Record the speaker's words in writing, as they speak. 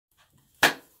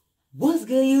What's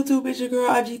good, YouTube? It's your girl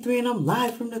RG3 and I'm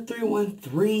live from the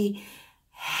 313.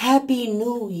 Happy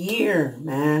New Year,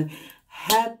 man.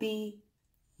 Happy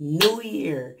New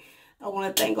Year. I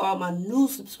want to thank all my new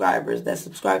subscribers that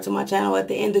subscribed to my channel at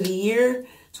the end of the year.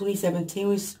 2017,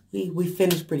 we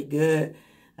finished pretty good.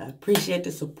 I appreciate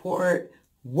the support.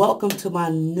 Welcome to my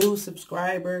new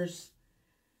subscribers.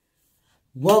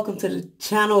 Welcome to the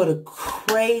channel of the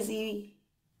crazy,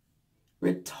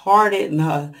 retarded,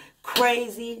 and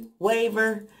crazy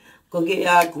waiver. Gonna give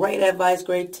y'all great advice,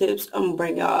 great tips. I'm gonna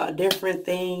bring y'all different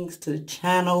things to the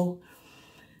channel.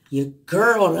 Your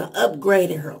girl done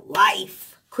upgraded her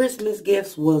life. Christmas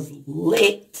gifts was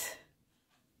lit.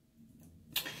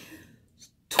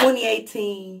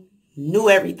 2018, knew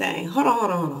everything. Hold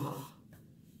on.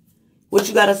 What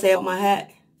you gotta say on my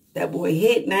hat? That boy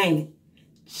hit, ain't it?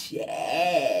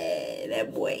 Yeah,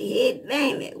 that boy hit,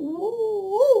 ain't it?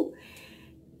 Woo!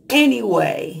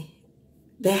 Anyway,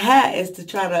 the hat is to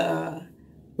try to,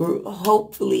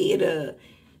 hopefully it'll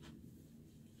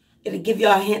give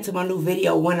y'all a hint to my new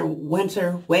video,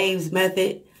 Winter Waves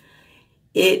Method.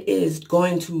 It is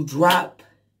going to drop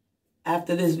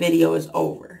after this video is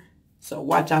over. So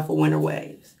watch out for Winter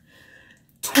Waves.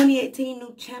 2018,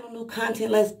 new channel, new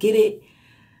content. Let's get it.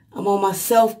 I'm on my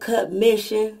self-cut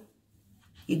mission.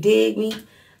 You dig me?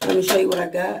 Let me show you what I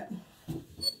got.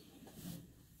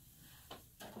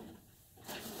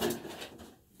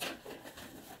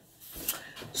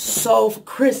 So for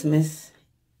Christmas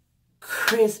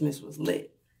was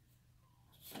lit.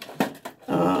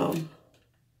 I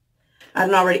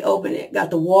done already opened it. Got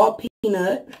the wall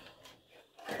peanut.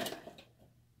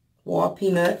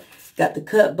 Got the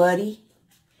cut buddy.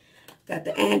 Got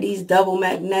the Andes double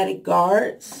magnetic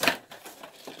guards.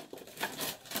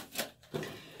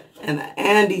 And the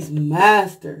Andes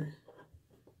master.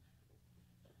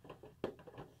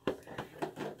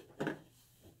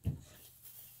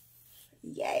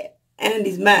 Yeah,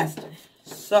 Andes master.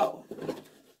 So,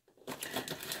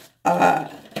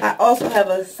 I also have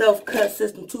a self-cut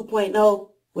system 2.0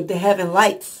 with the Heaven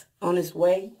Lights on its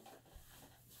way.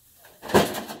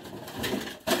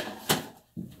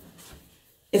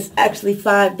 It's actually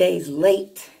 5 days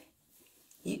late.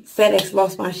 FedEx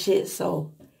lost my shit,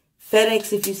 so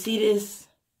FedEx, if you see this,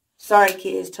 sorry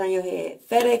kids, turn your head.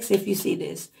 FedEx, if you see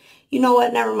this, you know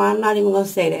what? Never mind. I'm not even going to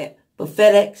say that. But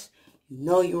FedEx, you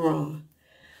know you're wrong.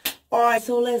 All right,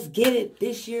 so let's get it.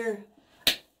 This year,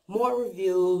 more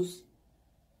reviews,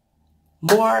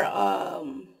 more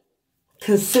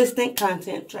consistent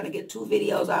content. Trying to get 2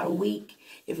 videos out a week,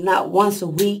 if not once a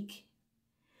week.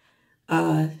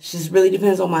 Just really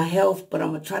depends on my health, but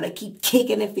I'm going to try to keep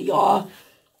kicking it for y'all.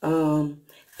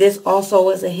 This also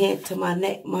is a hint to my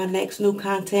next new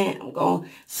content. I'm going to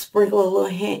sprinkle a little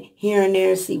hint here and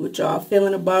there, see what y'all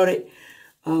feeling about it.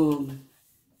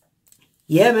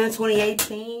 Yeah, man,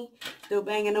 2018, still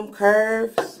banging them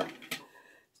curves.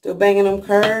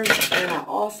 And I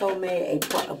also made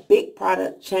a big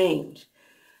product change.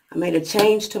 I made a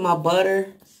change to my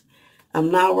butter.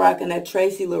 I'm now rocking that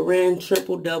Tracy Loren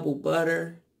triple double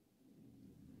butter.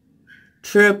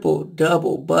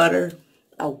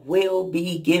 I will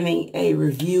be giving a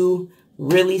review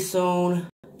really soon.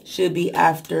 Should be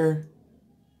after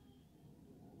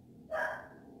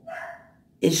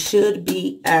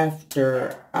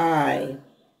I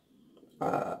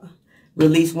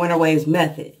release Winter Waves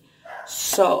Method.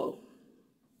 So,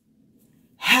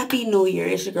 Happy New Year.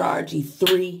 It's your girl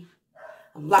RG3.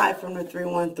 I'm live from the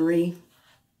 313.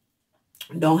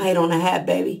 Don't hate on the hat,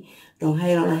 baby. Don't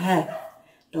hate on the hat.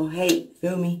 Don't hate.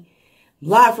 Feel me? I'm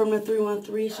live from the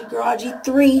 313. It's your girl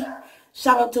RG3.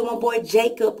 Shout out to my boy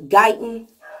Jacob Guyton,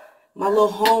 my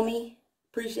little homie.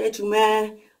 Appreciate you,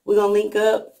 man. We're going to link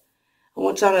up. I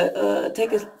want y'all to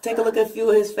take a look at a few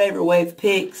of his favorite wave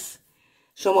picks.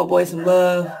 Show my boy some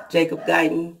love. Jacob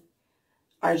Guyton.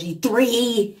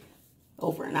 RG3.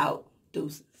 Over and out.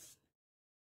 Deuces.